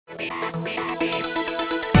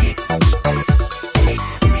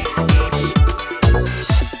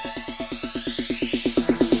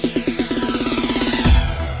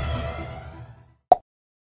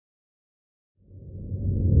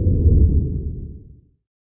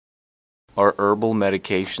Are herbal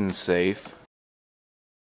medications safe?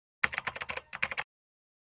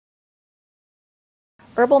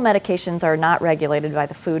 Herbal medications are not regulated by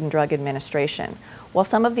the Food and Drug Administration. While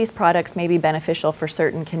some of these products may be beneficial for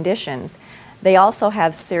certain conditions, they also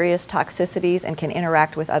have serious toxicities and can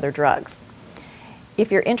interact with other drugs.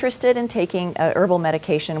 If you're interested in taking a herbal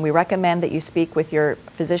medication, we recommend that you speak with your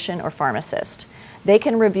physician or pharmacist. They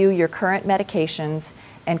can review your current medications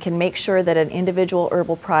and can make sure that an individual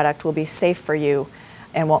herbal product will be safe for you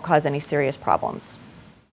and won't cause any serious problems.